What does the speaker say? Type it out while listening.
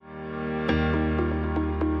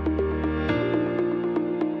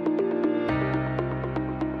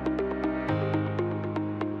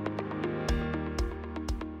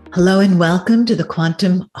Hello and welcome to the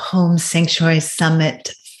Quantum Home Sanctuary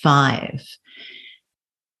Summit 5.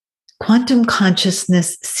 Quantum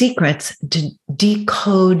Consciousness Secrets to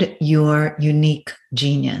Decode Your Unique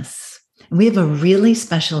Genius. We have a really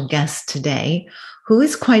special guest today who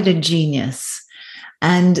is quite a genius.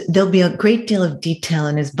 And there'll be a great deal of detail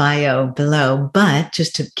in his bio below, but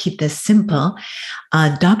just to keep this simple,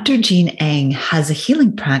 Dr. Gene Eng has a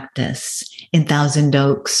healing practice in Thousand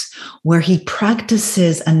Oaks where he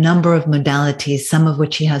practices a number of modalities, some of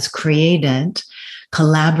which he has created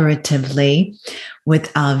collaboratively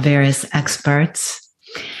with various experts.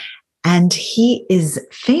 And he is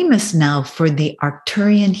famous now for the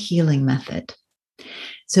Arcturian healing method.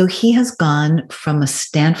 So he has gone from a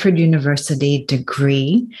Stanford University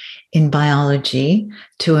degree in biology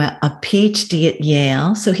to a PhD at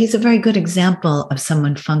Yale. So he's a very good example of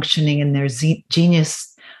someone functioning in their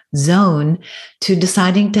genius zone to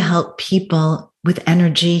deciding to help people with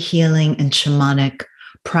energy healing and shamanic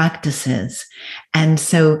practices. And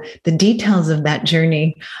so the details of that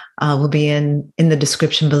journey will be in the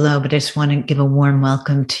description below, but I just want to give a warm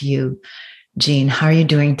welcome to you, Gene. How are you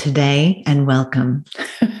doing today? And welcome.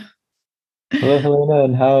 Hello, Helena,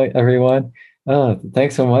 and how everyone?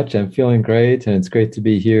 Thanks so much. I'm feeling great, and it's great to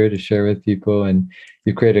be here to share with people. And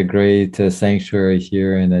you create a great sanctuary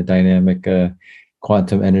here and a dynamic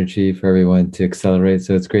quantum energy for everyone to accelerate.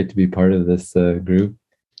 So it's great to be part of this group.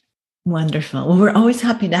 Wonderful. Well, we're always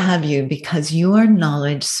happy to have you because your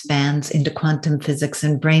knowledge spans into quantum physics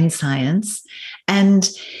and brain science. And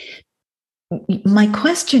my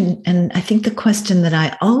question, and I think the question that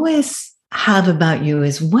I always have about you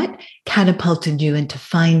is what catapulted you into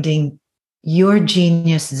finding your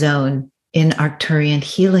genius zone in Arcturian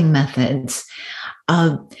healing methods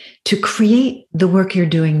to create the work you're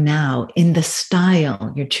doing now in the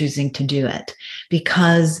style you're choosing to do it?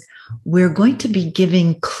 Because we're going to be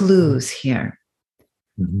giving clues here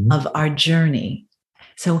of our journey.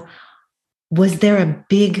 So was there a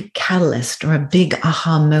big catalyst or a big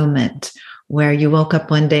aha moment where you woke up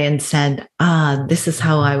one day and said, this is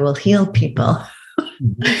how I will heal people?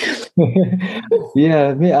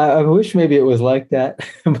 Yeah, I wish maybe it was like that,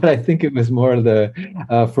 but I think it was more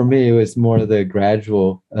for me, it was more the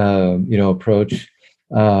gradual, approach.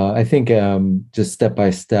 I think just step by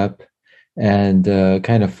step and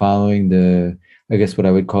kind of following I guess what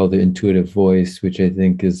I would call the intuitive voice, which I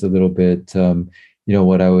think is a little bit,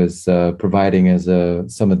 what I was providing as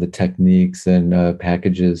some of the techniques and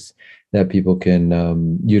packages that people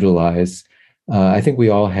can utilize. I think we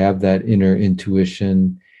all have that inner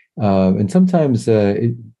intuition. And sometimes,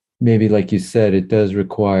 maybe like you said, it does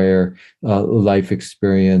require life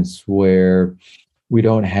experience where we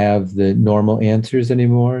don't have the normal answers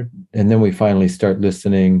anymore. And then we finally start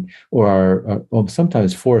listening or are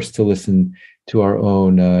sometimes forced to listen to our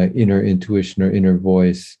own inner intuition or inner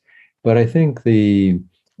voice. But I think the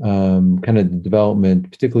kind of the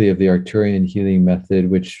development, particularly of the Arcturian healing method,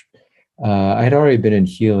 which I had already been in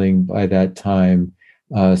healing by that time.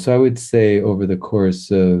 So I would say over the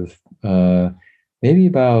course of maybe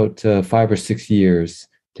about 5 or 6 years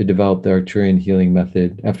to develop the Arcturian healing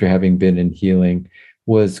method after having been in healing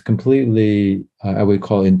was completely, I would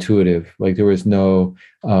call intuitive. Like there was no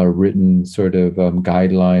written sort of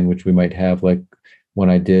guideline, which we might have like when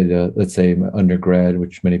I did, let's say, my undergrad,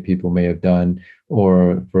 which many people may have done,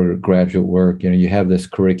 or for graduate work. You have this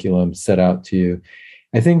curriculum set out to you.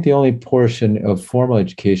 I think the only portion of formal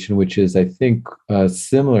education, which is, I think,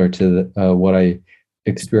 similar to what I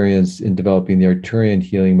experienced in developing the Arcturian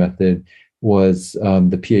healing method, was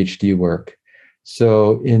the PhD work.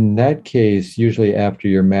 So in that case, usually after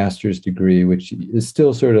your master's degree, which is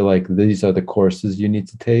still sort of like these are the courses you need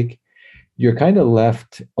to take, you're kind of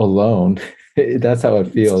left alone. That's how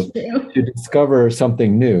it feels, to discover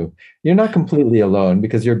something new. You're not completely alone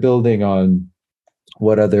because you're building on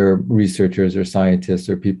what other researchers or scientists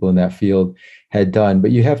or people in that field had done, but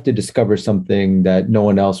you have to discover something that no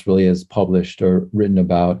one else really has published or written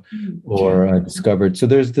about or discovered. So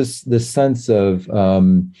there's this sense of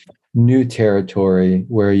new territory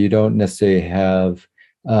where you don't necessarily have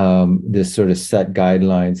this sort of set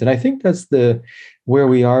guidelines. And I think that's where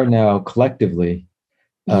we are now collectively.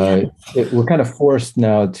 We're kind of forced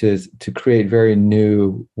now to create very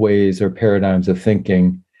new ways or paradigms of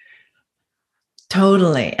thinking.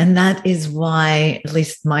 Totally. And that is why, at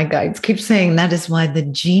least my guides keep saying, that is why the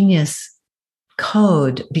genius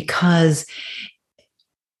code, because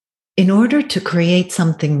in order to create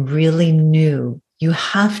something really new, you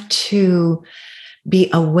have to be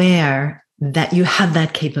aware that you have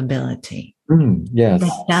that capability. Yes.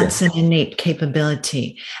 That's an innate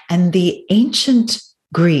capability. And the ancient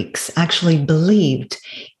Greeks actually believed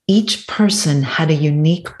each person had a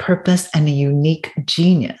unique purpose and a unique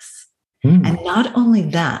genius. And not only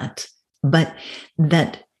that, but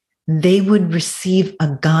that they would receive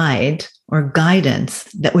a guide or guidance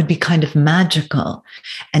that would be kind of magical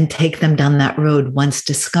and take them down that road once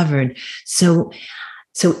discovered. So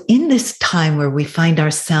in this time where we find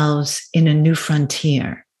ourselves in a new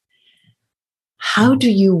frontier, how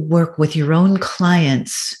do you work with your own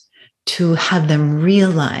clients to have them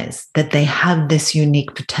realize that they have this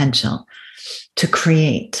unique potential to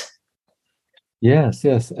create? Yes,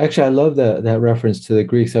 yes. Actually, I love that reference to the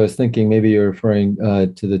Greeks. I was thinking maybe you're referring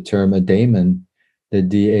to the term a daimon, the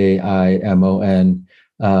Daimon.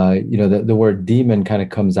 The word demon kind of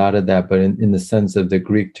comes out of that, but in the sense of the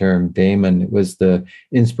Greek term daimon, it was the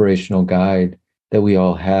inspirational guide that we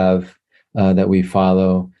all have, that we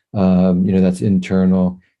follow, that's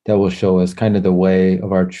internal, that will show us kind of the way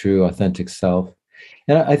of our true, authentic self.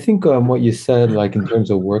 And I think what you said, like in terms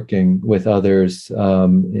of working with others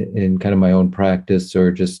in kind of my own practice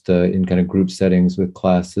or just in kind of group settings with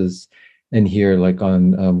classes, and here like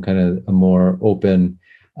on kind of a more open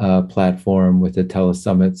platform with the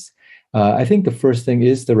telesummits, I think the first thing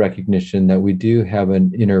is the recognition that we do have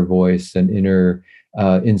an inner voice, an inner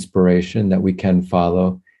inspiration that we can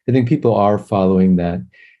follow. I think people are following that.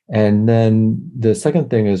 And then the second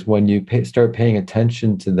thing is when you start paying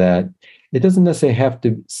attention to that, it doesn't necessarily have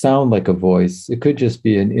to sound like a voice. It could just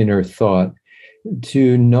be an inner thought.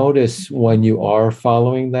 To notice when you are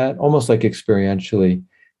following that, almost like experientially,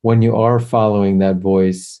 when you are following that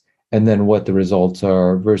voice, and then what the results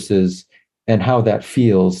are versus, and how that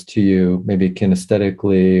feels to you, maybe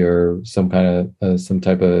kinesthetically or some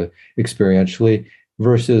type of experientially,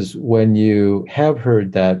 versus when you have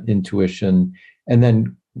heard that intuition and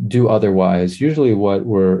then do otherwise, usually what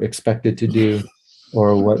we're expected to do,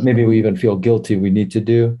 or what maybe we even feel guilty we need to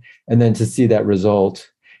do, and then to see that result.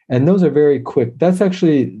 And those are very quick. That's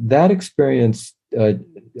actually, that experience,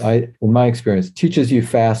 in my experience, teaches you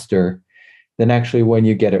faster than actually when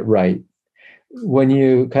you get it right. When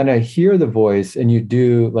you kind of hear the voice and you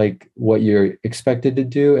do like what you're expected to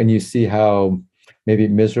do, and you see how maybe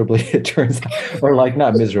miserably it turns out, or like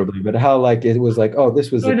not miserably, but how like it was like, oh, this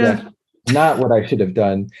was not what I should have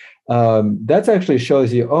done. That actually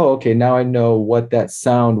shows you, oh, okay, now I know what that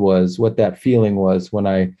sound was, what that feeling was when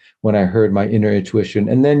I heard my inner intuition.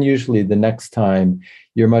 And then usually the next time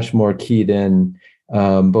you're much more keyed in,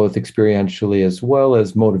 both experientially as well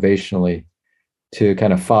as motivationally, to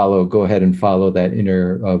kind of go ahead and follow that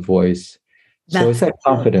inner voice. So it's that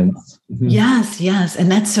confidence. Yes, yes.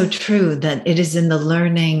 And that's so true, that it is in the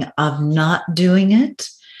learning of not doing it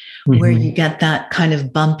where you get that kind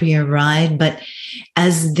of bumpier ride. But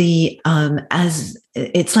as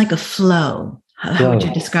it's like a flow. How would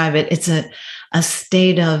you describe it? It's a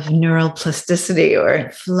state of neural plasticity or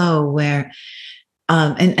flow where,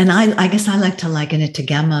 and I guess I like to liken it to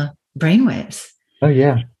gamma brainwaves. Oh,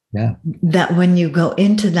 yeah. Yeah. That when you go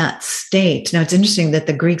into that state, now it's interesting that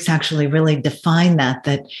the Greeks actually really define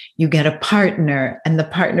that you get a partner and the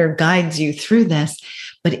partner guides you through this.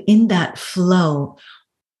 But in that flow,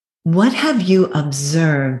 what have you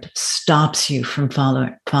observed stops you from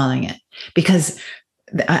following it? Because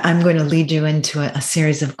I'm going to lead you into a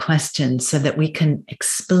series of questions so that we can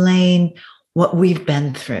explain what we've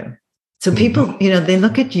been through. So people, they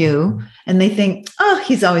look at you and they think, oh,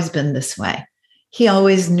 he's always been this way. He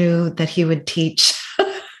always knew that he would teach.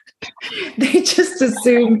 They just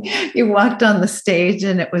assumed you walked on the stage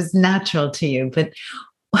and it was natural to you. But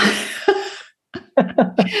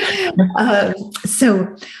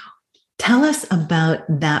so tell us about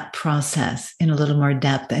that process in a little more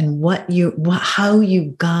depth, and how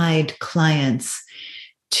you guide clients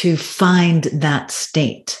to find that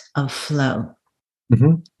state of flow.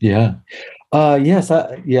 Yeah.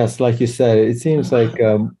 Yes. Like you said, it seems like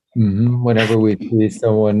whenever we see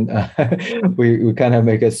someone, we kind of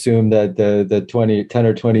assume that the 10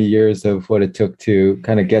 or 20 years of what it took to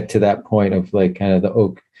kind of get to that point of like kind of the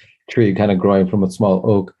oak tree kind of growing from a small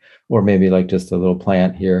oak, or maybe like just a little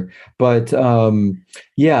plant here. But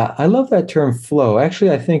I love that term flow.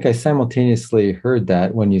 Actually, I think I simultaneously heard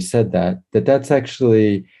that when you said that's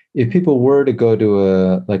actually, if people were to go to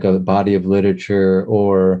a body of literature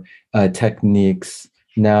or techniques,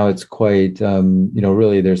 now it's quite,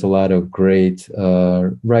 really there's a lot of great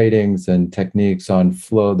writings and techniques on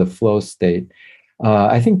the flow state.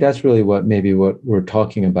 I think that's really what we're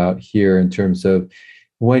talking about here, in terms of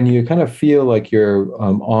when you kind of feel like you're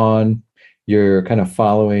you're kind of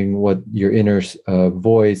following what your inner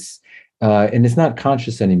voice, and it's not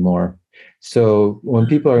conscious anymore. So when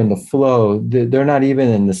people are in the flow, they're not even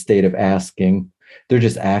in the state of asking, they're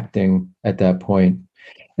just acting at that point.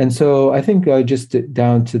 And so I think just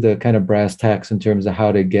down to the kind of brass tacks in terms of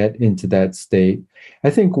how to get into that state. I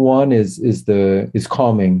think one is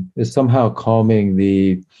calming, is somehow calming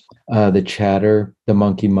the chatter, the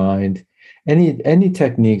monkey mind, any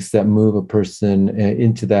techniques that move a person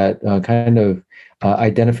into that kind of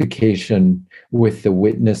identification with the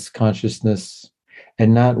witness consciousness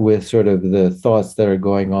and not with sort of the thoughts that are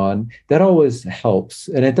going on. That always helps.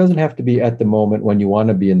 And it doesn't have to be at the moment when you want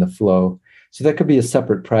to be in the flow. So that could be a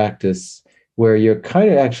separate practice where you're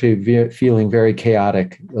kind of actually feeling very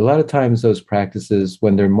chaotic. A lot of times those practices,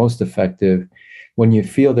 when they're most effective, when you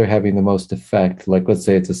feel they're having the most effect, like let's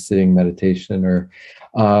say it's a sitting meditation, or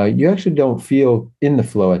you actually don't feel in the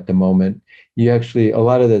flow at the moment. You actually, a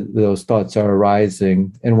lot of those thoughts are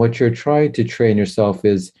arising. And what you're trying to train yourself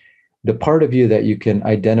is the part of you that you can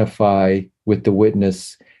identify with the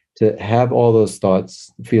witness, to have all those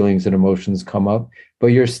thoughts, feelings, and emotions come up, but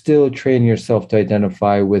you're still training yourself to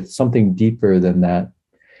identify with something deeper than that.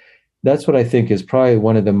 That's what I think is probably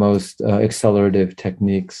one of the most accelerative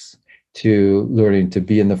techniques to learning to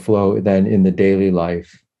be in the flow than in the daily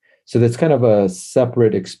life. So that's kind of a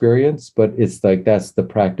separate experience, but it's like that's the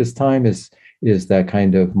practice time is that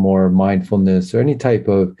kind of more mindfulness or any type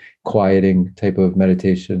of quieting type of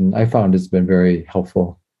meditation. I found it's been very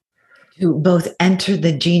helpful. To both enter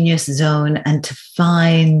the genius zone and to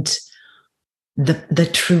find the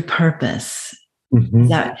true purpose.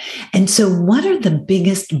 Mm-hmm. And so what are the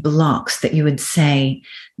biggest blocks that you would say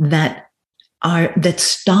that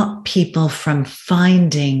stop people from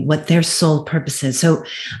finding what their soul purpose is? So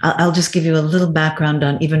I'll just give you a little background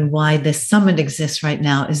on even why this summit exists right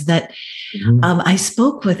now, is that I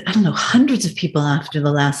spoke with, I don't know, hundreds of people after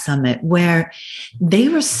the last summit where they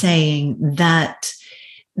were saying that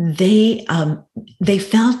they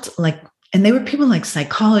felt like, and they were people like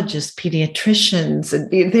psychologists, pediatricians, and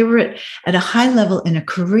they were at a high level in a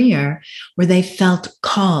career where they felt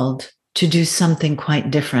called to do something quite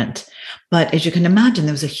different. But as you can imagine,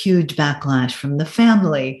 there was a huge backlash from the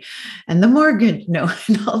family and the mortgage, and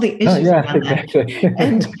all the issues around exactly. that.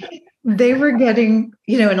 And they were getting,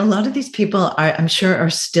 and a lot of these people are, I'm sure, are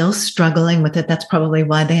still struggling with it. That's probably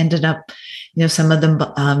why they ended up, some of them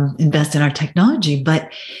invest in our technology,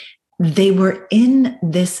 but they were in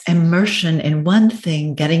this immersion in one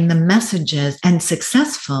thing, getting the messages and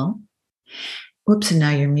successful. Whoops, and now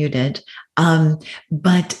you're muted.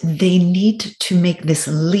 But they need to make this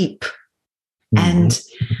leap.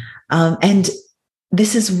 Mm-hmm. And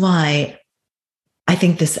this is why I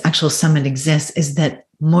think this actual summit exists, is that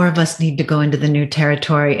more of us need to go into the new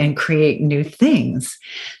territory and create new things.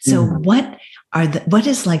 So what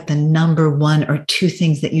is like the number one or two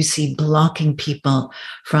things that you see blocking people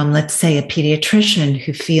from, let's say, a pediatrician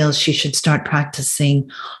who feels she should start practicing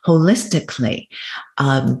holistically?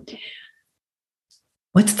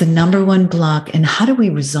 What's the number one block, and how do we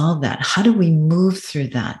resolve that? How do we move through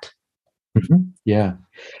that? Mm-hmm. Yeah,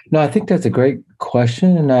 no, I think that's a great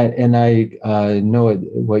question, and I know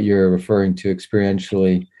what you're referring to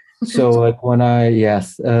experientially. So, like when I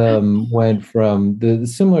went from the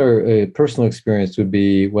similar personal experience would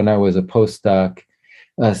be when I was a postdoc,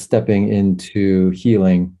 stepping into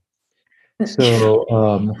healing. So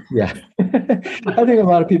I think a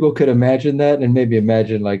lot of people could imagine that, and maybe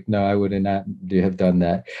imagine like, no, I would not have done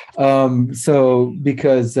that. So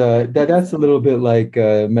because that's a little bit like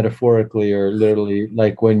metaphorically or literally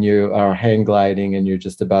like when you are hang gliding and you're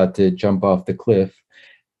just about to jump off the cliff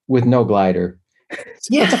with no glider.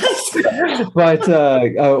 Yes. But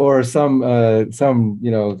or some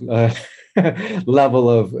level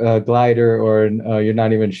of glider, or you're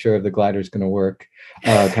not even sure if the glider is going to work.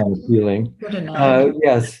 Kind of feeling.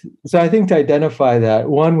 Yes. So I think to identify that,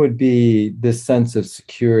 one would be this sense of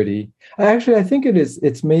security. I think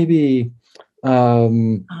it's maybe,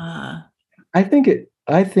 I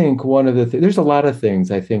think one of the, there's a lot of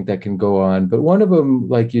things I think that can go on, but one of them,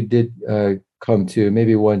 like you did come to,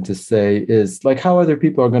 maybe one to say is like how other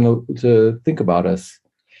people are going to think about us.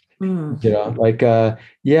 I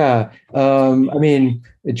mean,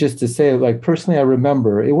 just to say, like, personally, I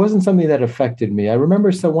remember it wasn't something that affected me. I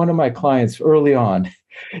remember one of my clients early on,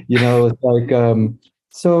 it's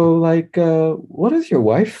like, what does your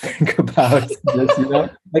wife think about this?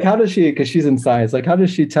 Like, how does she, because she's in science, like, how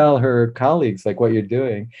does she tell her colleagues, like, what you're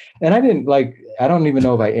doing? And I don't even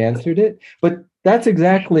know if I answered it, but that's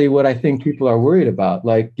exactly what I think people are worried about.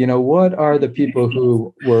 Like, what are the people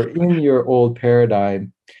who were in your old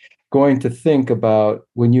paradigm going to think about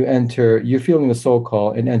when you're feeling the soul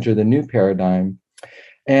call and enter the new paradigm?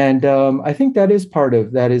 And I think I would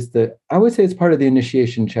say it's part of the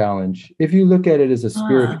initiation challenge. If you look at it as a Ah,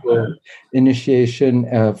 spiritual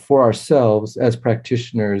initiation for ourselves as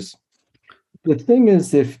practitioners, the thing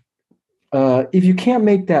is, if you can't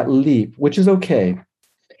make that leap, which is okay,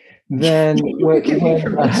 then you give me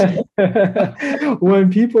permission.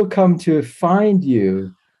 when people come to find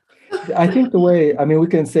you, I think I mean, we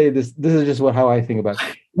can say this is just how I think about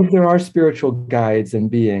it. If there are spiritual guides and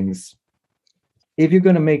beings, if you're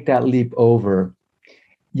going to make that leap over,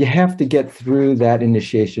 you have to get through that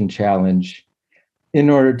initiation challenge in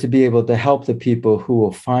order to be able to help the people who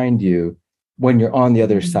will find you when you're on the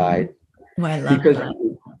other side. Oh, I love Because, that.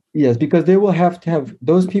 yes, because they will have to have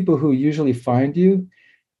those people who usually find you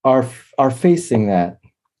are facing that.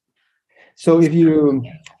 So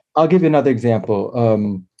I'll give you another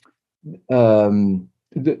example.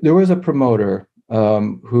 There was a promoter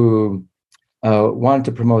who wanted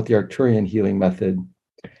to promote the Arcturian healing method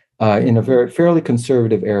in a fairly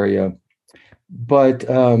conservative area, but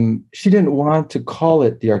she didn't want to call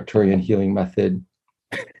it the Arcturian healing method.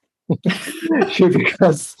 Sure,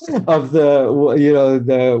 because of the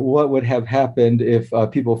what would have happened if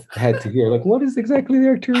people had to hear, like, what is exactly the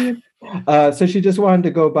Arcturian? So she just wanted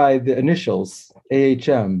to go by the initials,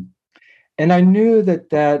 AHM. And I knew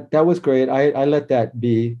that was great. I let that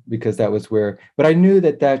be because that was but I knew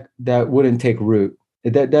that wouldn't take root.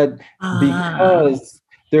 That Ah, because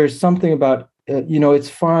there's something about it's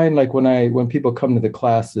fine. Like when people come to the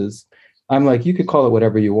classes, I'm like, you could call it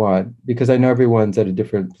whatever you want because I know everyone's at a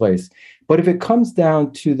different place. But if it comes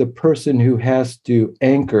down to the person who has to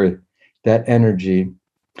anchor that energy,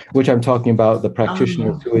 which I'm talking about, the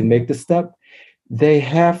practitioners oh, who would make the step, they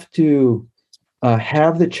have to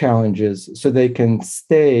have the challenges so they can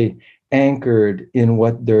stay anchored in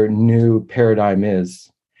what their new paradigm is.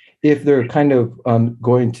 If they're kind of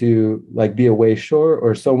going to like be a way shore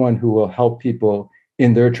or someone who will help people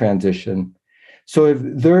in their transition. So if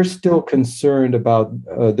they're still concerned about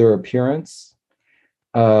their appearance,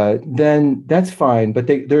 then that's fine. But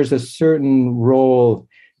there's a certain role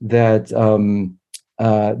that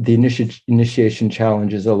the initiation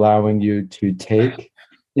challenge is allowing you to take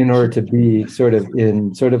in order to be sort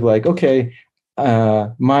of like, okay,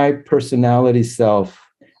 my personality self,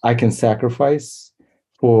 I can sacrifice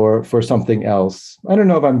for something else. I don't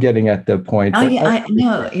know if I'm getting at the point, oh but yeah, I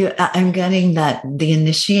know. I'm getting that the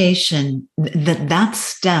initiation, that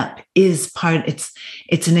step is part.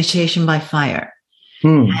 It's initiation by fire.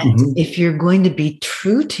 And mm-hmm. if you're going to be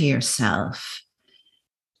true to yourself,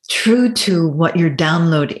 true to what your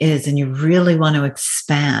download is, and you really want to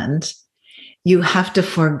expand, you have to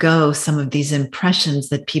forego some of these impressions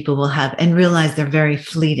that people will have and realize they're very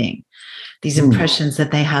fleeting, these impressions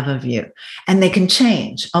that they have of you. And they can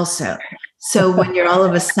change also. So when you're all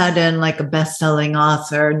of a sudden like a best-selling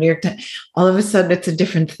author, New York Times, all of a sudden it's a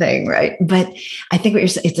different thing, right? But I think what you're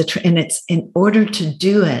saying, and it's in order to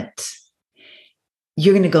do it,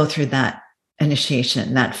 you're going to go through that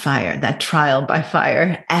initiation, that fire, that trial by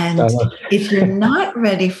fire. And if you're not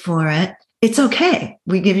ready for it, it's okay.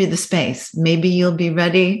 We give you the space. Maybe you'll be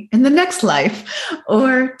ready in the next life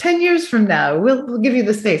or 10 years from now. We'll give you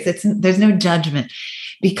the space. There's no judgment,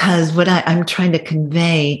 because what I'm trying to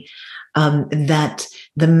convey, that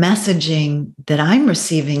the messaging that I'm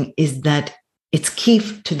receiving is that it's key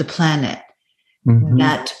to the planet,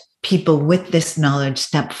 that people with this knowledge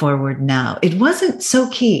step forward now. It wasn't so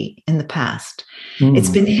key in the past.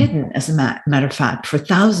 It's been hidden, as a matter of fact, for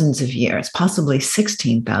thousands of years, possibly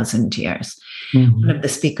 16,000 years. One of the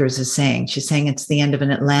speakers is saying, she's saying it's the end of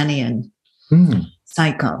an Atlantean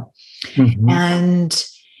cycle. And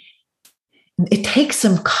it takes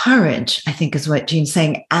some courage, I think is what Jean's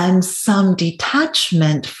saying, and some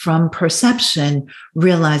detachment from perception,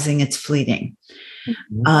 realizing it's fleeting.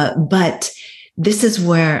 But this is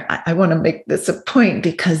where I want to make this a point,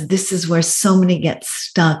 because this is where so many get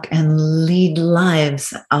stuck and lead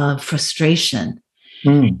lives of frustration.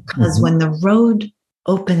 Because when the road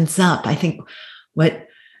opens up, I think what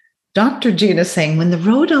Dr. Jean is saying, when the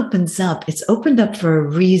road opens up, it's opened up for a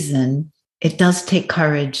reason. It does take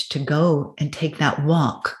courage to go and take that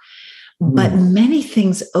walk. But many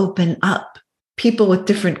things open up. People with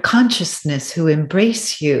different consciousness who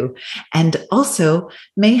embrace you and also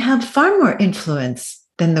may have far more influence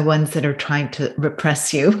than the ones that are trying to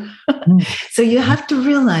repress you. So you have to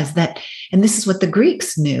realize that, and this is what the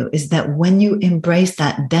Greeks knew, is that when you embrace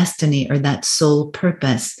that destiny or that soul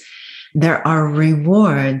purpose, there are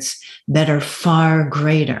rewards that are far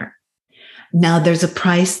greater. Now, there's a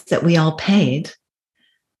price that we all paid.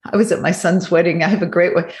 I was at my son's wedding. I have a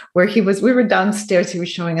great one where we were downstairs. He was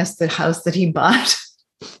showing us the house that he bought.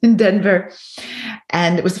 in Denver.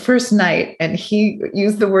 And it was the first night, and he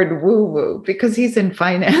used the word woo-woo because he's in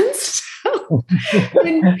finance.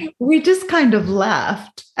 And we just kind of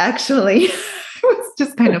laughed, actually. It was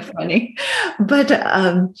just kind of funny. But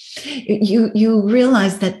you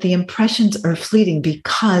realize that the impressions are fleeting,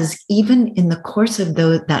 because even in the course of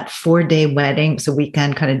that 4-day wedding, it's a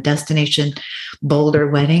weekend kind of destination Boulder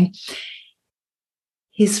wedding,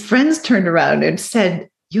 his friends turned around and said,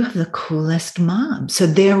 "You have the coolest mom." So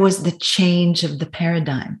there was the change of the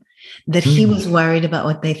paradigm, that he was worried about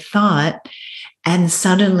what they thought. And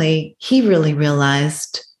suddenly he really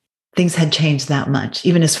realized things had changed that much.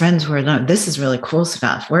 Even his friends were, "No, this is really cool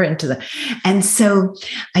stuff. We're into the." And so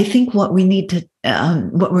I think what we need to,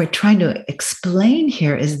 what we're trying to explain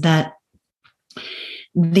here is that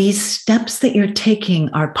these steps that you're taking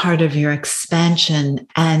are part of your expansion,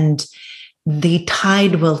 and the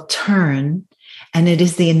tide will turn, and it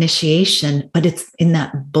is the initiation, but it's in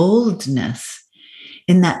that boldness,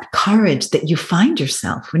 in that courage that you find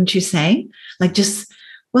yourself, wouldn't you say? Like, just,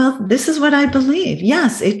 well, this is what I believe.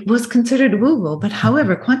 Yes, it was considered woo-woo, but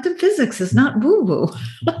however, quantum physics is not woo-woo.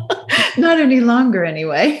 Not any longer,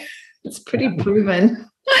 anyway. It's pretty proven.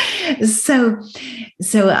 So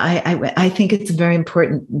I think it's very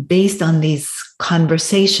important based on these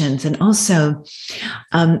conversations. And also,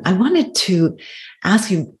 I wanted to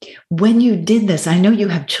ask you, when you did this, I know you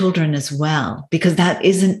have children as well, because that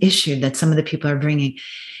is an issue that some of the people are bringing,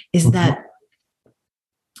 is that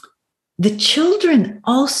the children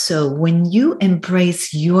also, when you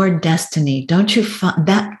embrace your destiny, don't you find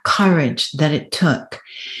that courage that it took,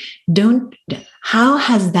 how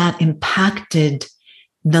has that impacted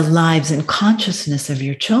the lives and consciousness of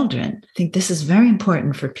your children? I think this is very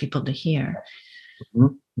important for people to hear.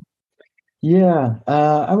 Yeah,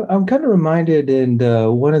 I'm kind of reminded, and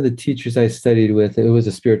one of the teachers I studied with, it was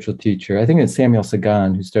a spiritual teacher. I think it's Samuel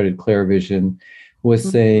Sagan, who started Clairvision, was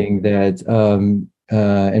saying that,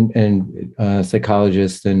 and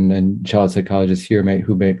psychologists and child psychologists here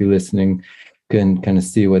who might be listening can kind of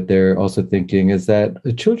see what they're also thinking, is that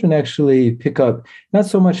the children actually pick up not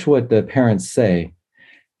so much what the parents say.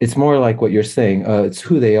 It's more like what you're saying. It's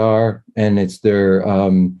who they are, and it's their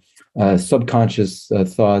subconscious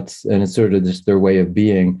thoughts, and it's sort of just their way of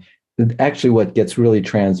being. Actually, what gets really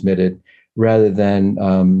transmitted, rather than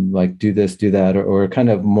like do this, do that, or kind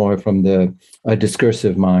of more from the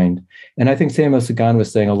discursive mind. And I think Samuel Sagan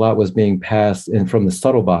was saying a lot was being passed in from the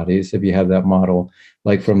subtle bodies, if you have that model,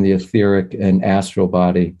 like from the etheric and astral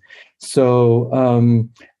body. So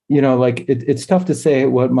like it's tough to say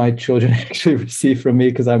what my children actually receive from me,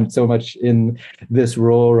 because I'm so much in this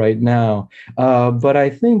role right now. But I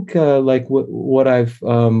think like what I've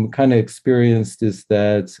kind of experienced is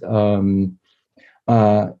that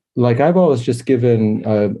like I've always just given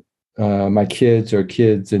my kids, or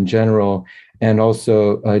kids in general, and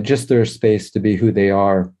also just their space to be who they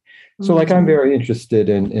are. So like I'm very interested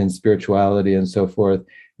in spirituality and so forth.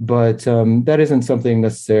 But that isn't something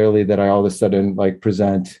necessarily that I all of a sudden like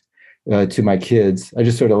present to my kids. I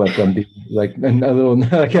just sort of let them be like a little,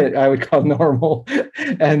 like I would call normal.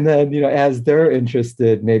 And then, as they're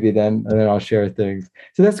interested, maybe then I'll share things.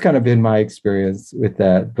 So that's kind of been my experience with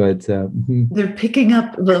that. But they're picking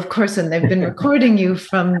up, well, of course, and they've been recording you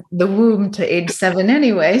from the womb to age 7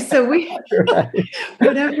 anyway. So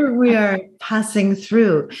whatever we are passing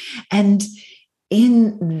through. And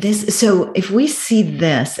in this, so if we see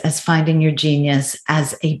this as finding your genius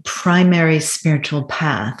as a primary spiritual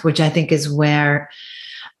path, which I think is where,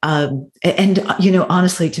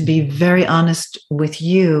 honestly, to be very honest with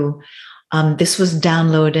you, this was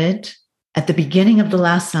downloaded at the beginning of the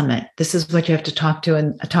last summit. This is what you have to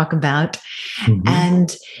talk about.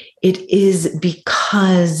 And it is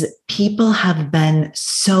because people have been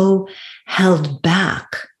so held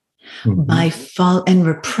back and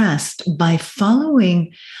repressed by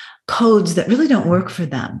following codes that really don't work for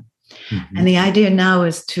them. And the idea now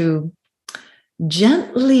is to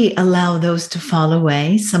gently allow those to fall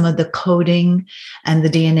away, some of the coding and the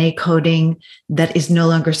DNA coding that is no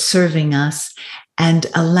longer serving us, and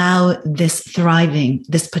allow this thriving,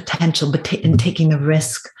 this potential, but taking the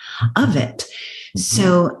risk of it.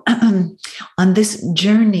 So on this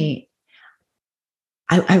journey,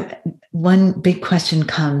 one big question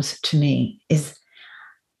comes to me is,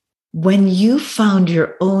 when you found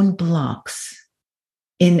your own blocks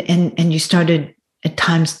and you started at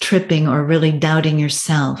times tripping or really doubting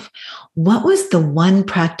yourself, what was the one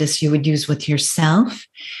practice you would use with yourself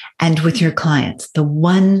and with your clients? The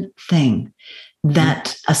one thing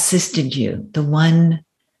that assisted you, the one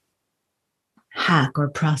hack or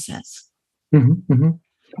process?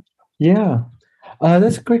 Yeah.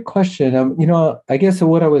 That's a great question. I guess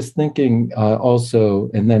what I was thinking also,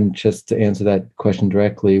 and then just to answer that question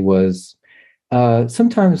directly, was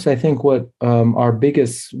sometimes I think what our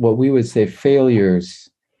biggest, what we would say failures,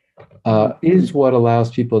 is what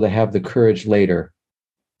allows people to have the courage later.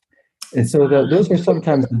 And so those are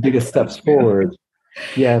sometimes the biggest steps forward.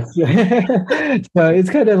 Yes. So it's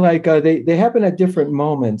kind of like they happen at different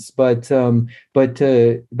moments, but sometimes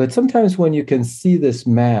when you can see this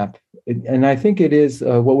map, and I think it is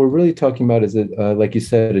what we're really talking about is like you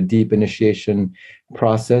said, a deep initiation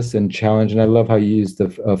process and challenge. And I love how you used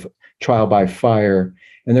the of trial by fire,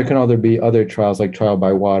 and there can either be other trials like trial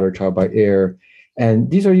by water, trial by air.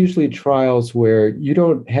 And these are usually trials where you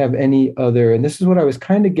don't have any other, and this is what I was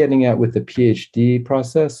kind of getting at with the PhD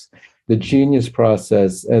process, the genius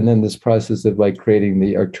process, and then this process of like creating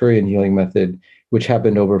the Arcturian healing method, which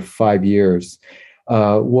happened over 5 years,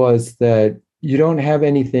 was that you don't have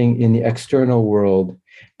anything in the external world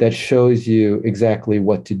that shows you exactly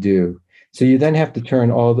what to do. So you then have to turn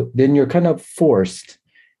then you're kind of forced.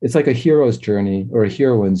 It's like a hero's journey or a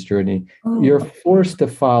heroine's journey. Oh. You're forced to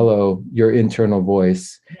follow your internal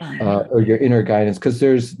voice or your inner guidance because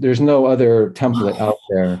there's no other template out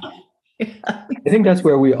there. I think that's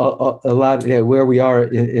where we where we are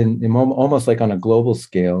in almost like on a global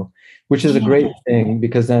scale, which is a great thing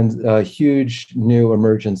because then huge new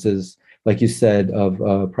emergences, like you said,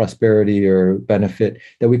 of prosperity or benefit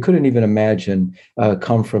that we couldn't even imagine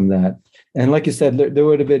come from that. And like you said, there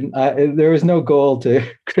would have been there was no goal to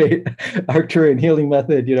create Arcturian healing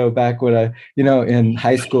method, back when in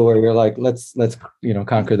high school where you're like, let's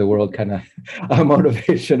conquer the world kind of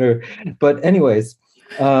motivation. But anyways.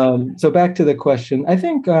 So back to the question, I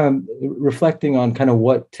think reflecting on kind of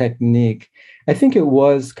what technique, I think it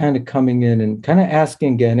was kind of coming in and kind of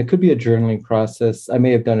asking again, it could be a journaling process. I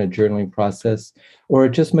may have done a journaling process, or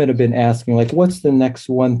it just might have been asking like, what's the next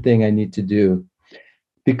one thing I need to do?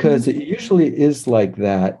 Because it usually is like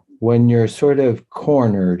that when you're sort of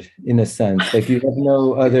cornered in a sense, like you have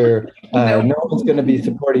no other, no one's going to be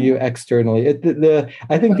supporting you externally.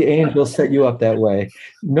 I think the angels set you up that way.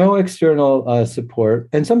 No external support,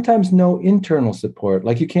 and sometimes no internal support.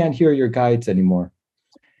 Like you can't hear your guides anymore,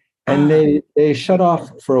 and they shut off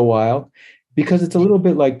for a while because it's a little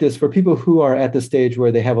bit like this for people who are at the stage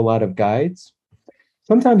where they have a lot of guides.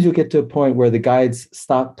 Sometimes you'll get to a point where the guides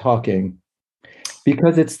stop talking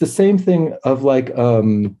because it's the same thing of like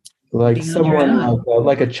someone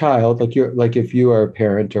like a child, like if you are a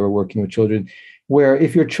parent or working with children, where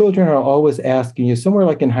if your children are always asking you somewhere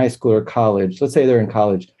like in high school or college, let's say they're in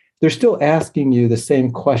college, they're still asking you the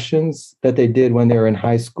same questions that they did when they were in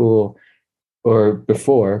high school or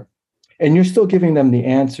before, and you're still giving them the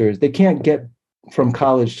answers. They can't get from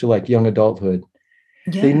college to like young adulthood.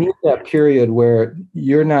 Yeah. They need that period where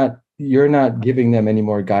you're not giving them any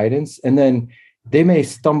more guidance, and then they may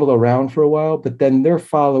stumble around for a while, but then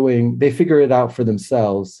they figure it out for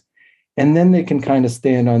themselves. And then they can kind of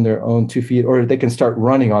stand on their own 2 feet, or they can start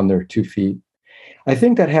running on their 2 feet. I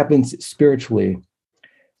think that happens spiritually.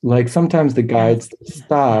 Like sometimes the guides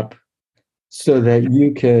stop so that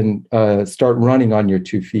you can start running on your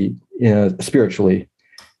 2 feet spiritually.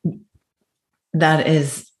 That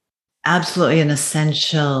is absolutely an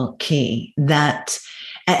essential key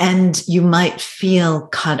and you might feel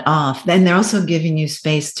cut off. And they're also giving you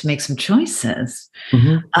space to make some choices.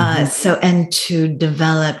 Mm-hmm. And to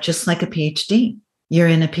develop, just like a PhD. You're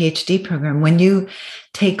in a PhD program. When you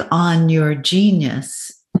take on your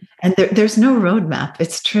genius, and there's no roadmap.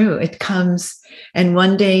 It's true. It comes, and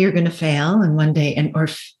one day you're going to fail, and one day, or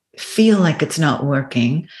feel like it's not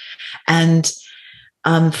working. And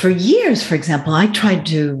for years, for example, I tried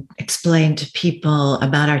to explain to people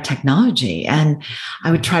about our technology, and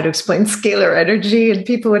I would try to explain scalar energy, and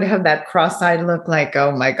people would have that cross-eyed look like,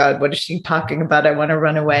 oh my God, what is she talking about? I want to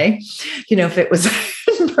run away. If it was an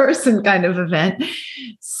in-person kind of event.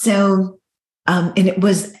 So, and it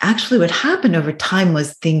was actually what happened over time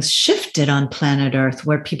was things shifted on planet Earth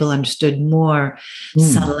where people understood more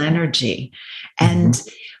subtle energy. And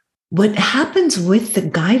what happens with the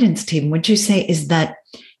guidance team, would you say, is that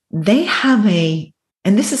they have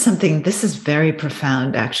and this is very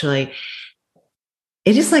profound, actually.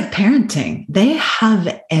 It is like parenting. They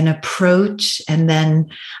have an approach and then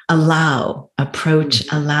approach,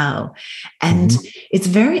 allow. And it's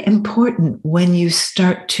very important when you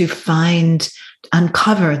start to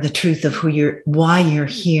uncover the truth of why you're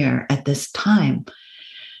here at this time,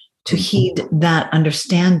 to heed that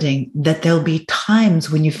understanding that there'll be times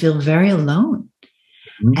when you feel very alone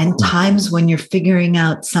and times when you're figuring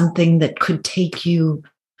out something that could take you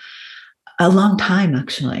a long time,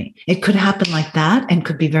 actually. It could happen like that and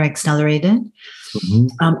could be very accelerated.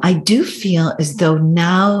 Mhm. I do feel as though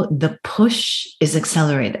now the push is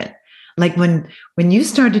accelerated. Like when you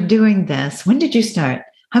started doing this, when did you start?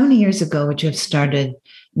 How many years ago would you have started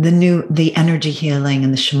the energy healing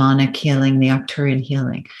and the shamanic healing, the Arcturian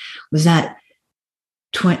healing? Was that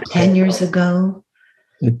 10 years ago?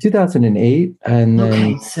 2008, and then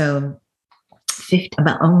Okay, so 50,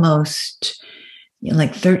 about almost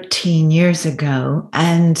like 13 years ago.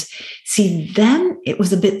 And see, then it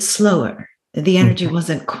was a bit slower. The energy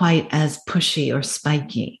wasn't quite as pushy or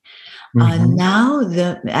spiky. Mhm. Now,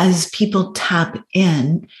 as people tap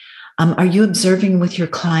in, are you observing with your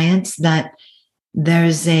clients that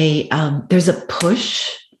there's a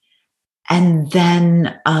push, and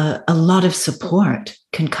then a lot of support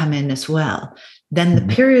can come in as well? Then the Mhm.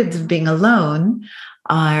 periods of being alone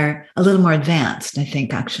are a little more advanced, I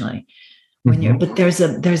think, actually. Mhm. But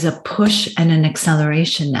there's a push and an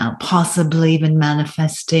acceleration now, possibly even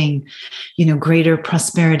manifesting, greater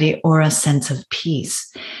prosperity or a sense of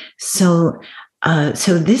peace. So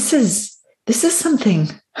so this is something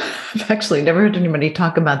I've actually never heard anybody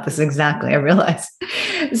talk about this exactly, I realize.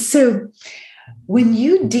 So when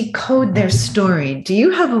you decode their story, do you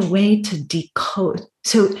have a way to decode?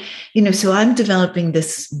 So I'm developing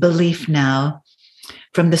this belief now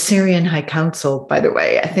from the Syrian High Council, by the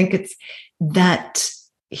way. I think it's that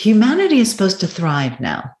humanity is supposed to thrive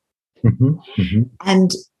now. Mhm. Mhm.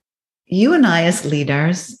 And you and I, as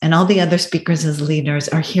leaders, and all the other speakers as leaders,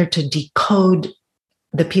 are here to decode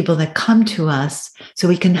the people that come to us so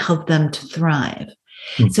we can help them to thrive.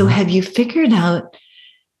 So, Mhm. have you figured out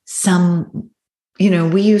some,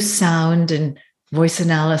 we use sound and voice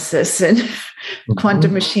analysis and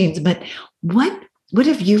quantum Mhm. machines, but what what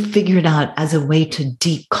have you figured out as a way to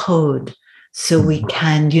decode so we Mhm.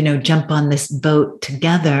 can, jump on this boat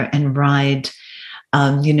together and ride,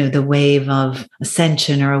 the wave of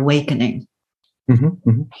ascension or awakening? Mhm.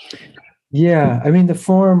 Mhm. Yeah, I mean, the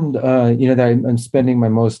form, that I'm spending my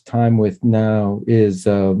most time with now is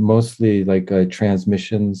mostly like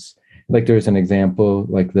transmissions. Like there's an example,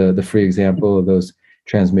 like the free example of those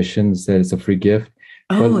transmissions that it's a free gift.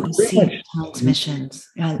 Oh, But the pretty seed much, transmissions.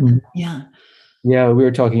 Mhm. Yeah. Yeah, we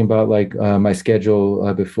were talking about like my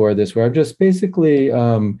schedule before this, where I'm just basically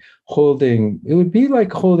holding, it would be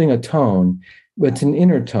like holding a tone, but it's an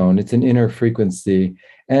inner tone, it's an inner frequency.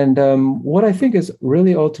 And what I think is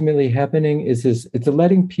really ultimately happening is it's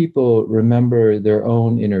letting people remember their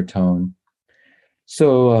own inner tone.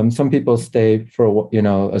 So some people stay for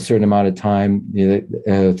a certain amount of time,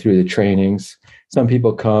 through the trainings. Some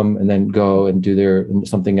people come and then go and do their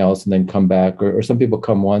something else and then come back, or some people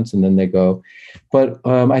come once and then they go. But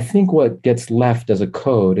I think what gets left as a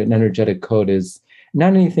code, an energetic code, is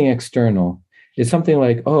not anything external. It's something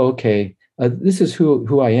like, oh, okay, this is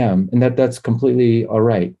who I am, and that's completely all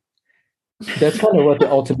right. That's kind of what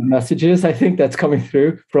the ultimate message is. I think that's coming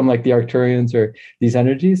through from like the Arcturians or these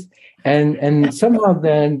energies. And somehow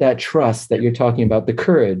then that trust that you're talking about, the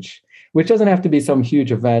courage, which doesn't have to be some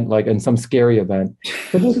huge event like and some scary event,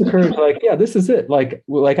 but just the courage, like, yeah, this is it. Like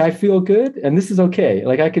I feel good and this is okay.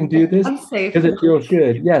 Like I can do this I'm safe. because it feels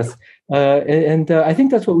good. Yes. I think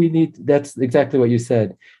that's what we need. That's exactly what you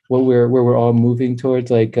said. What where we're all moving towards,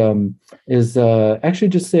 like is actually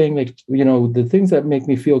just saying, like, the things that make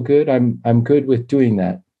me feel good, I'm good with doing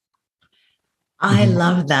that. I Mhm.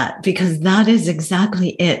 love that because that is exactly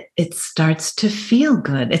it. It starts to feel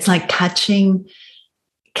good. It's like catching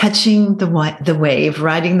the wave,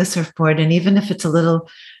 riding the surfboard, and even if it's a little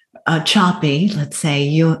choppy, let's say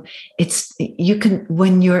you can,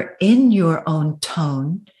 when you're in your own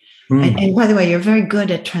tone. Mm. And by the way, you're very good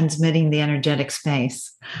at transmitting the energetic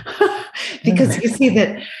space because Yeah. you see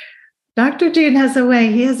that Dr. Gene he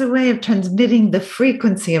has a way of transmitting the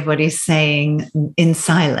frequency of what he's saying in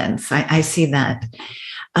silence. I see that.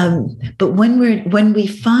 But when we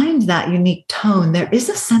find that unique tone, there is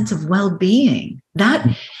a sense of well-being. That,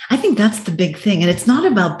 I think that's the big thing. And it's not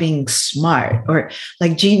about being smart or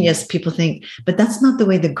like genius, people think, but that's not the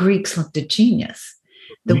way the Greeks looked at genius.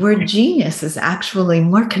 The word genius is actually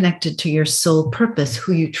more connected to your soul purpose,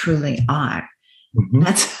 who you truly are. Mhm.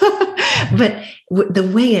 That's but the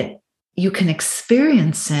way you can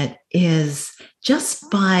experience it is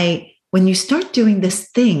just by when you start doing this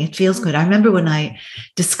thing, it feels good. I remember when I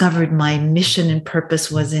discovered my mission and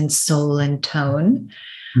purpose was in soul and tone.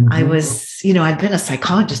 I Mhm. was, I'd been a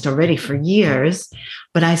psychologist already for years,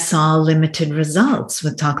 but I saw limited results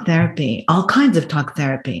with talk therapy, all kinds of talk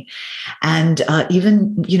therapy. And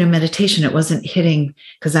even, meditation, it wasn't hitting,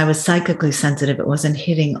 because I was psychically sensitive, it wasn't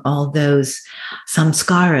hitting all those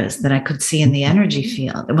samskaras that I could see in the energy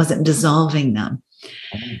field. It wasn't dissolving them.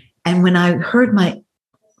 And when I heard my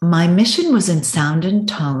my mission was in sound and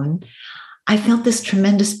tone. I felt this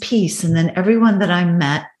tremendous peace. And then everyone that I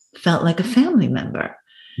met felt like a family member.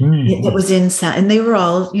 It was in sound. And they were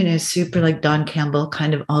all, super like Don Campbell,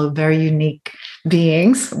 kind of all very unique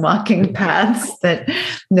beings walking paths that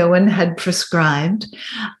no one had prescribed.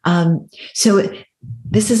 So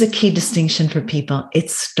this is a key distinction for people. It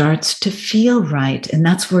starts to feel right. And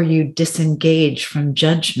that's where you disengage from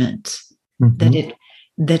judgment,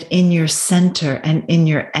 that in your center and in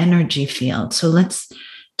your energy field. So let's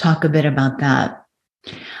talk a bit about that.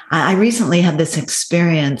 I recently had this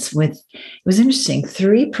experience with, it was interesting,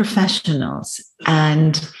 3 professionals.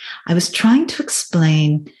 And I was trying to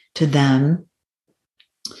explain to them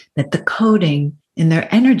that the coding in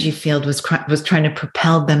their energy field was trying to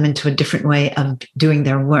propel them into a different way of doing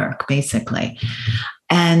their work, basically.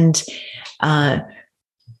 And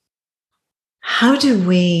how do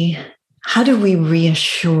we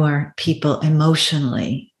reassure people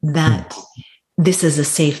emotionally that this is a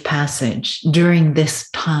safe passage during this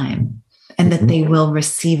time and that they will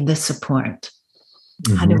receive the support?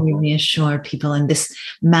 How do we reassure people in this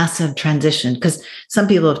massive transition? Because some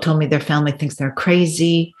people have told me their family thinks they're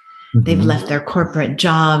crazy. They've left their corporate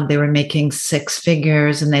job. They were making 6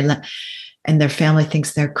 figures, and their family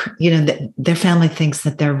thinks their family thinks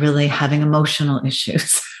that they're really having emotional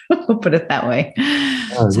issues. We'll put it that way.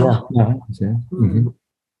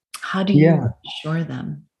 How do you assure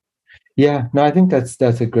them? Yeah, no, I think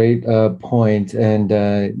that's a great point, and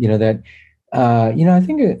I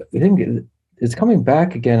think it's coming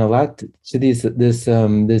back again a lot to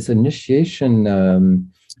this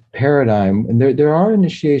initiation paradigm. And there are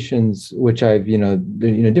initiations which I've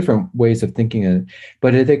different ways of thinking of it,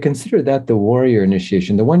 but they consider that the warrior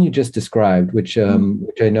initiation, the one you just described, which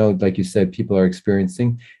I know, like you said, people are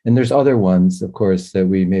experiencing, and there's other ones, of course, that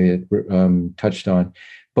we maybe touched on.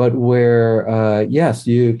 But where, yes,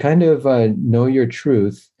 you kind of know your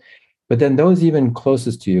truth, but then those even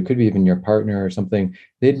closest to you, could be even your partner or something,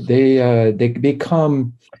 they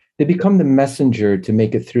become the messenger to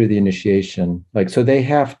make it through the initiation. Like, so they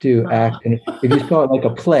have to act. And if you saw it like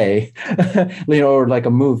a play, or like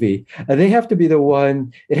a movie, they have to be the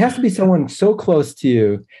one. It has to be someone so close to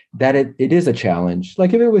you that it is a challenge.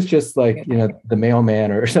 Like if it was just like, the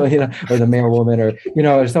mailman or so, or the mailwoman,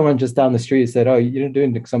 or someone just down the street said, "Oh, you're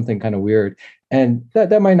doing something kind of weird." And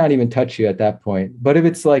that might not even touch you at that point. But if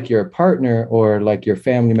it's like your partner or like your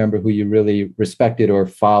family member who you really respected or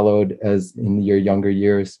followed as in your younger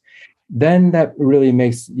years, then that really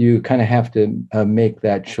makes you kind of have to make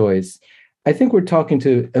that choice. I think we're talking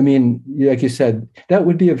to, like you said, that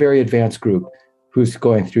would be a very advanced group who's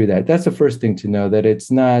going through that. That's the first thing to know, that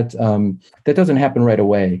it's not, that doesn't happen right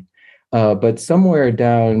away. But somewhere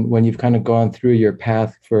down, when you've kind of gone through your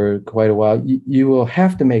path for quite a while, you will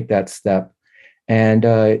have to make that step. And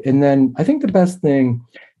then I think the best thing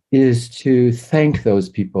is to thank those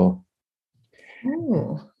people.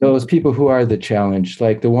 Ooh. Those people who are the challenge,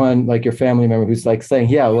 like the one, like your family member who's like saying,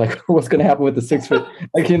 "Yeah, like what's going to happen with the 6 foot?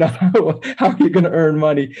 Like, how are you going to earn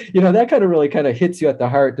money?" That kind of really kind of hits you at the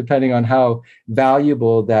heart, depending on how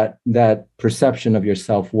valuable that perception of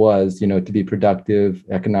yourself was, to be productive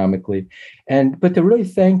economically, but to really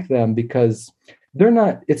thank them, because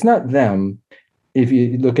it's not them. If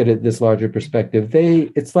you look at it this larger perspective,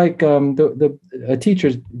 it's like a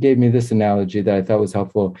teacher gave me this analogy that I thought was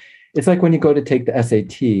helpful. It's like when you go to take the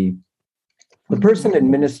SAT, the person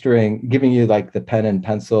administering, giving you like the pen and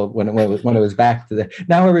pencil when it was back to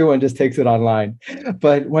now everyone just takes it online.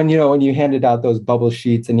 But when you handed out those bubble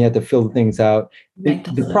sheets and you had to fill things out,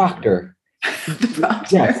 the proctor.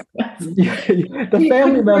 Yes. The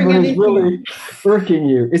family member is really irking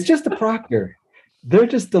you. It's just the proctor. They're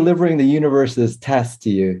just delivering the universe's test to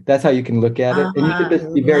you. That's how you can look at it. And you can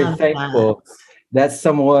just be very thankful that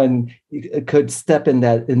someone could step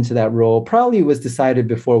into that role. Probably it was decided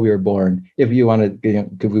before we were born, if we wanted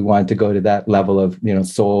to go to that level of,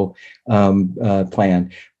 soul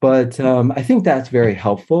plan. But I think that's very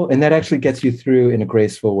helpful. And that actually gets you through in a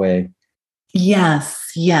graceful way. Yes.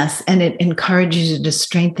 And it encourages you to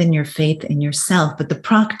strengthen your faith in yourself. But the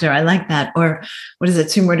proctor, I like that. Or what is it?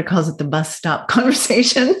 Sumurda calls it the bus stop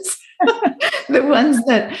conversations. The ones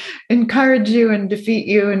that encourage you and defeat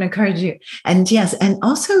you and encourage you. And yes, and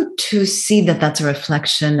also to see that that's a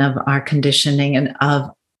reflection of our conditioning and of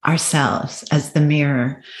ourselves as the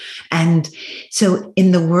mirror. And so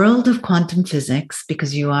in the world of quantum physics,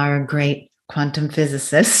 because you are a great quantum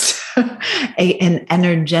physicist, an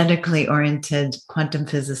energetically oriented quantum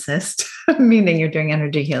physicist, meaning you're doing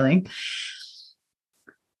energy healing.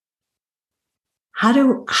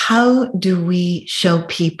 How do we show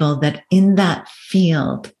people that in that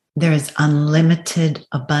field there is unlimited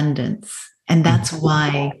abundance. And that's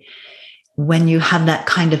why when you have that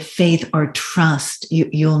kind of faith or trust,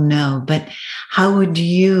 you'll know. But how would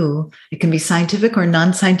you, it can be scientific or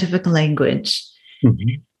non-scientific language,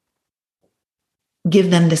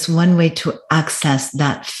 give them this one way to access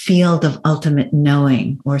that field of ultimate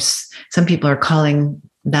knowing, or some people are calling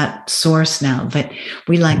that source now, but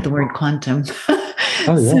we like the word quantum.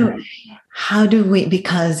 Oh, yeah. So how do we,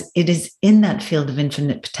 because it is in that field of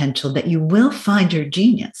infinite potential that you will find your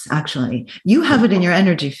genius. Actually, you have it in your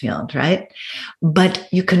energy field, right? But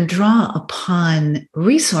you can draw upon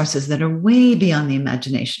resources that are way beyond the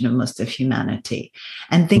imagination of most of humanity.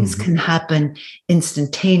 And things can happen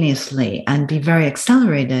instantaneously and be very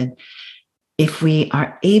accelerated if we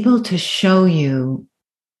are able to show you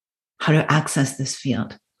how to access this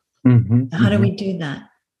field. How do we do that?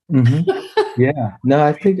 Yeah, no,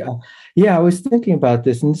 I think, I was thinking about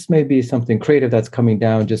this, and this may be something creative that's coming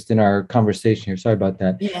down just in our conversation here. Sorry about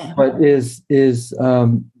that. Yeah. But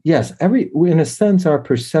yes, in a sense, our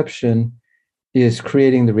perception is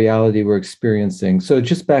creating the reality we're experiencing. So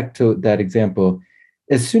just back to that example,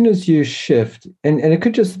 as soon as you shift, and it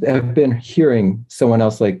could just have been hearing someone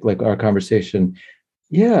else like our conversation.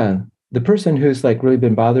 Yeah, the person who's like really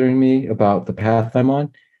been bothering me about the path I'm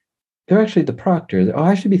on, they're actually the proctor. Oh,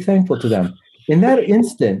 I should be thankful to them. In that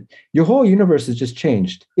instant, your whole universe has just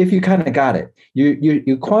changed. If you kind of got it,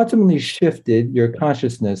 you quantumly shifted your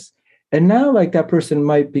consciousness, and now like that person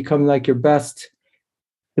might become like the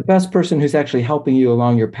best person who's actually helping you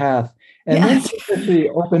along your path. And then actually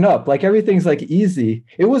open up, like everything's like easy.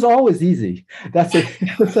 It was always easy. That's it.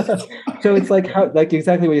 So it's like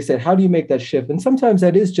exactly what you said. How do you make that shift? And sometimes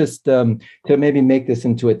that is just to maybe make this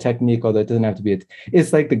into a technique, although it doesn't have to be.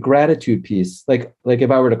 It's like the gratitude piece. Like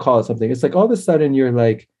if I were to call it something, it's like all of a sudden you're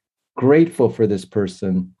like grateful for this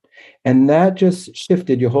person, and that just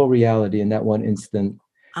shifted your whole reality in that one instant.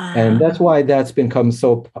 And that's why that's become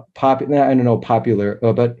so popular. I don't know, popular,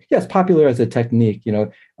 but yes, popular as a technique,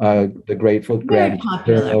 the grateful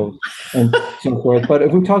gratitude and so forth. But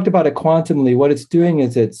if we talked about it quantumly, what it's doing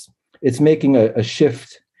is it's making a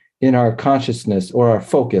shift in our consciousness or our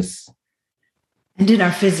focus. And in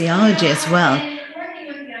our physiology as well.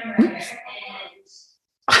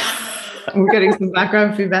 I'm getting some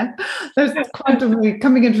background feedback. There's quantum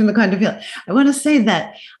coming in from the quantum field. I want to say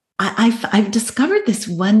that I've discovered this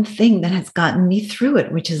one thing that has gotten me through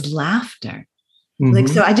it, which is laughter.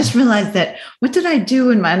 So I just realized that, what did I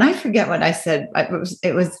do and I forget what I said.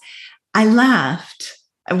 I laughed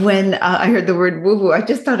when I heard the word woo-woo. I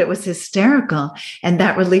just thought it was hysterical. And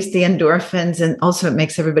that released the endorphins. And also it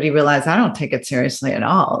makes everybody realize I don't take it seriously at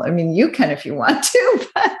all. I mean, you can if you want to,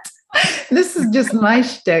 but this is just my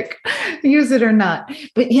shtick, use it or not.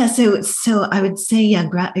 But yeah, so I would say,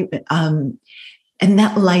 and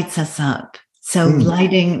that lights us up. So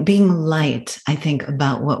being light, I think,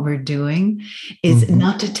 about what we're doing is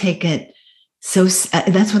not to take it so.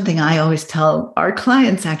 That's one thing I always tell our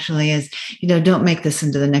clients, actually, is, don't make this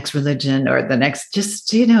into the next religion or the next,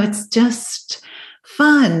 just, it's just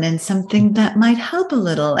fun and something that might help a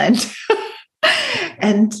little.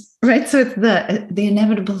 And right. So it's the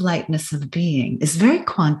inevitable lightness of being is very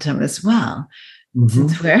quantum as well.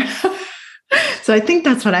 Since we're so I think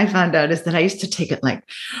that's what I found out, is that I used to take it like,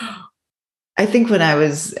 I think when I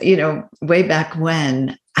was, way back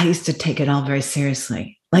when, I used to take it all very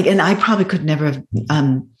seriously. And I probably could never have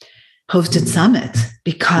hosted summits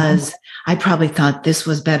because I probably thought this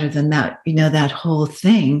was better than that, that whole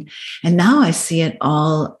thing. And now I see it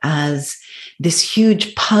all as this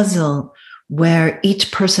huge puzzle where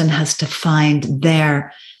each person has to find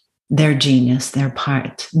their genius, their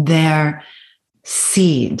part, their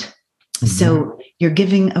seed. So you're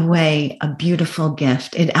giving away a beautiful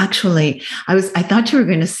gift. It actually, I thought you were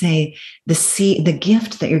going to say the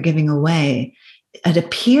gift that you're giving away. It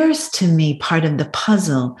appears to me part of the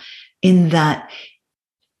puzzle in that,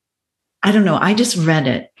 I don't know, I just read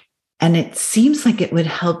it and it seems like it would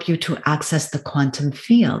help you to access the quantum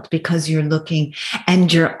field because you're looking,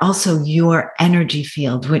 and you're also your energy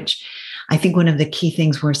field, which I think one of the key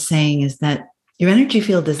things we're saying is that your energy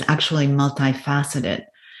field is actually multifaceted.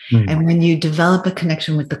 And when you develop a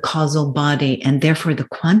connection with the causal body and therefore the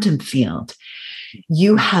quantum field,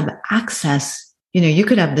 you have access. You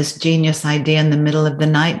could have this genius idea in the middle of the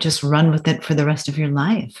night, just run with it for the rest of your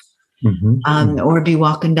life. Or be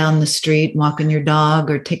walking down the street, walking your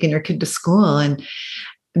dog or taking your kid to school. And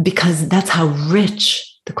because that's how rich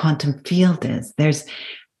the quantum field is.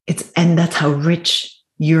 And that's how rich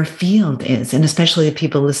your field is. And especially the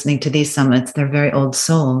people listening to these summits, they're very old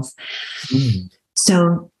souls.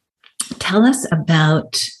 So tell us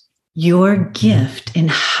about your gift and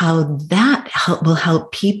how that will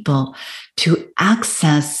help people to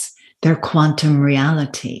access their quantum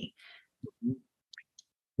reality.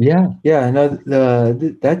 Yeah, yeah. No,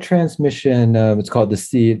 that transmission, it's called the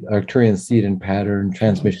seed, Arcturian seed and pattern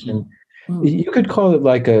transmission. You could call it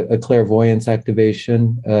like a clairvoyance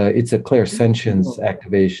activation. It's a clairsentience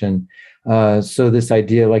activation. So this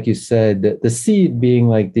idea, like you said, that the seed being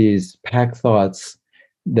like these packed thoughts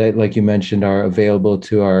that, like you mentioned, are available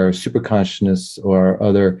to our superconsciousness or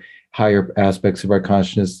other higher aspects of our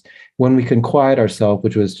consciousness when we can quiet ourselves,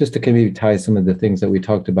 which was just to maybe tie some of the things that we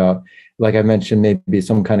talked about. Like I mentioned, maybe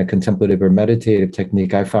some kind of contemplative or meditative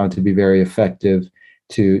technique I found to be very effective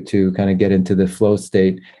to kind of get into the flow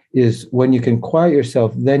state is when you can quiet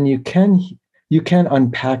yourself, then you can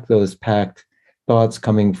unpack those packed thoughts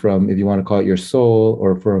coming from, if you want to call it your soul,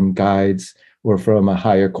 or from guides, or from a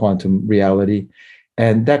higher quantum reality.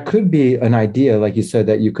 And that could be an idea, like you said,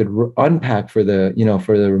 that you could unpack for the,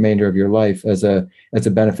 for the remainder of your life as a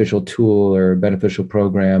beneficial tool or a beneficial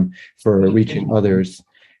program for reaching others.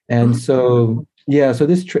 And so, yeah, so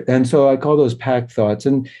and so I call those packed thoughts.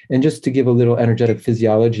 And just to give a little energetic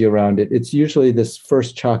physiology around it, it's usually this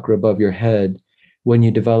first chakra above your head. When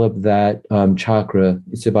you develop that chakra,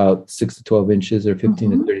 it's about 6 to 12 inches or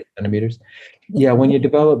 15 to 30 centimeters. Yeah, when you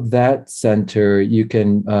develop that center, you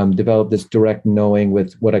can develop this direct knowing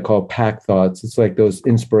with what I call pack thoughts. It's like those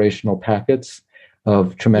inspirational packets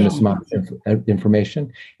of tremendous amount of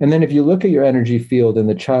information. And then if you look at your energy field and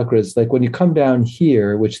the chakras, like when you come down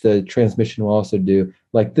here, which the transmission will also do,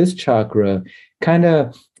 like this chakra kind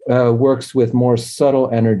of works with more subtle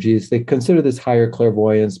energies. They consider this higher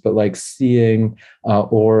clairvoyance, but like seeing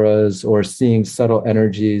auras or seeing subtle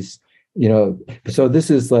energies. So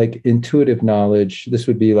this is like intuitive knowledge. This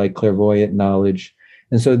would be like clairvoyant knowledge.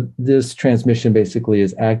 And so this transmission basically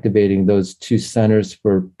is activating those two centers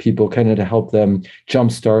for people, kind of to help them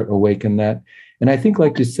jumpstart, awaken that. And I think,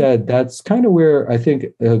 like you said, that's kind of where I think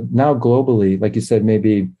now globally, like you said,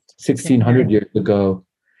 maybe 1600 years ago,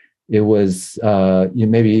 it was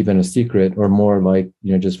maybe even a secret, or more like,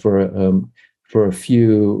 just for a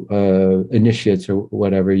few initiates or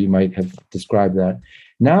whatever you might have described that.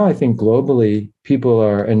 Now, I think globally, people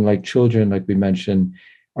are, and like children, like we mentioned,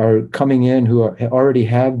 are coming in who already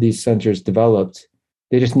have these centers developed.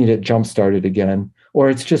 They just need it jump started again, or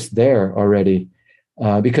it's just there already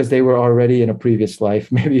because they were already in a previous life,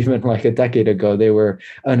 maybe even like a decade ago. They were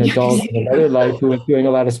an adult in another life who was doing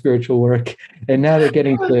a lot of spiritual work, and now they're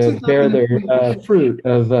getting to bear their fruit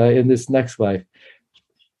of in this next life.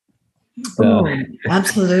 So. Oh,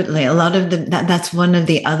 absolutely. A lot of that's one of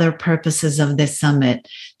the other purposes of this summit.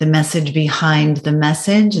 The message behind the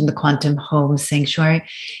message in the Quantum Home Sanctuary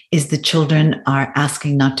is the children are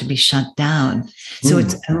asking not to be shut down. So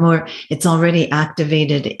it's already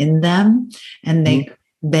activated in them. And they,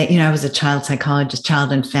 I was a child psychologist,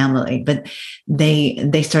 child and family, but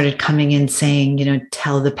they started coming in saying,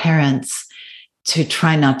 tell the parents to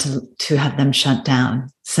try not to have them shut down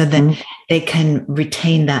so that they can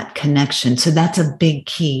retain that connection. So that's a big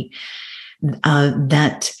key,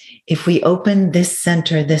 that if we open this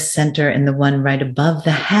center, and the one right above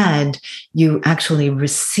the head, you actually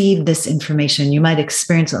receive this information. You might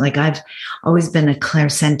experience it. Like I've always been a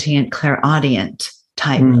clairsentient, clairaudient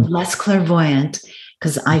type, less clairvoyant,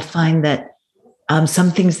 because I find that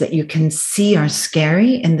some things that you can see are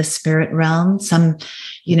scary in the spirit realm. Some,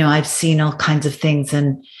 I've seen all kinds of things,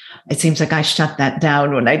 and it seems like I shut that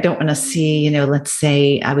down when I don't want to see, let's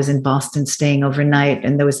say I was in Boston staying overnight,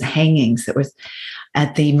 and there was hangings that was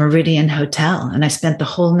at the Meridian Hotel. And I spent the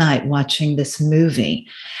whole night watching this movie.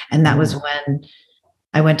 And that was when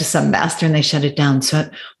I went to some master and they shut it down. So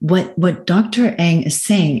what Dr. Eng is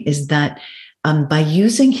saying is that by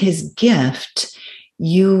using his gift,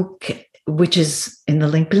 which is in the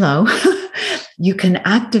link below, you can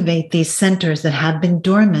activate these centers that have been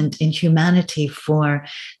dormant in humanity for,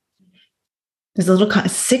 there's a little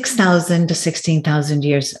 6,000 to 16,000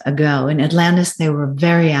 years ago. In Atlantis, they were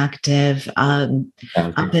very active up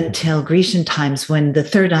until Grecian times when the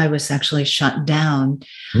third eye was actually shut down.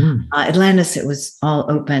 Atlantis, it was all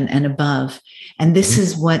open and above. And this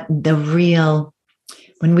is what when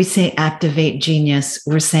we say activate genius,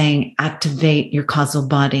 we're saying activate your causal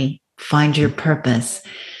body. Find your purpose,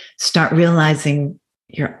 start realizing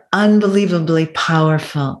you're unbelievably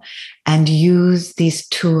powerful, and use these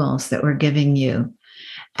tools that we're giving you.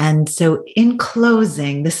 And so in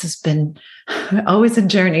closing, this has been always a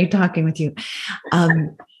journey talking with you.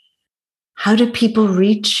 How do people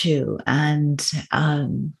reach you? And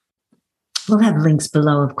we'll have links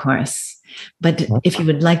below, of course. But if you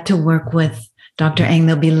would like to work with Dr. Eng,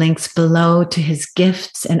 there'll be links below to his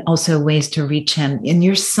gifts and also ways to reach him. And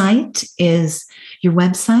your site is your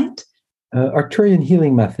website? Arcturian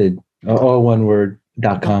Healing Method, all one word,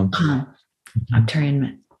 .com.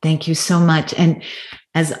 Arcturian. Thank you so much. And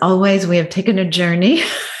as always, we have taken a journey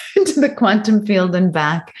into the quantum field and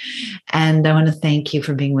back. And I want to thank you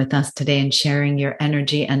for being with us today and sharing your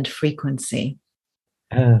energy and frequency.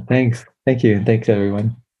 Thanks. Thank you. And thanks,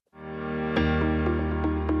 everyone.